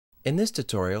In this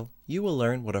tutorial, you will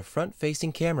learn what a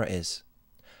front-facing camera is.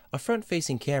 A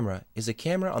front-facing camera is a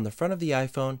camera on the front of the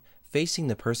iPhone facing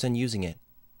the person using it.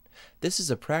 This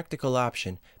is a practical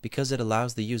option because it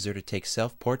allows the user to take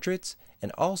self-portraits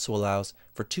and also allows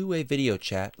for two-way video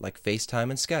chat like Facetime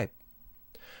and Skype.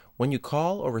 When you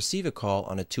call or receive a call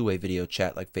on a two-way video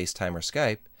chat like Facetime or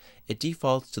Skype, it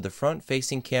defaults to the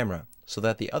front-facing camera so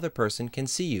that the other person can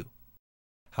see you.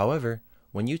 However,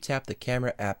 when you tap the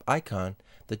camera app icon,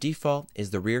 the default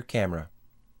is the rear camera.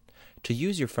 To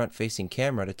use your front-facing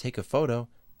camera to take a photo,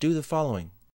 do the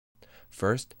following.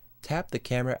 First, tap the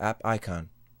camera app icon.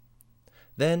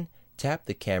 Then, tap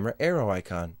the camera arrow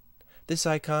icon. This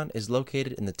icon is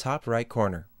located in the top right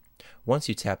corner. Once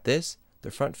you tap this,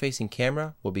 the front-facing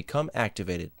camera will become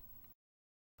activated.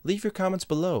 Leave your comments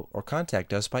below or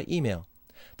contact us by email.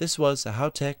 This was a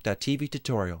HowTech.tv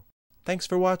tutorial. Thanks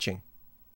for watching.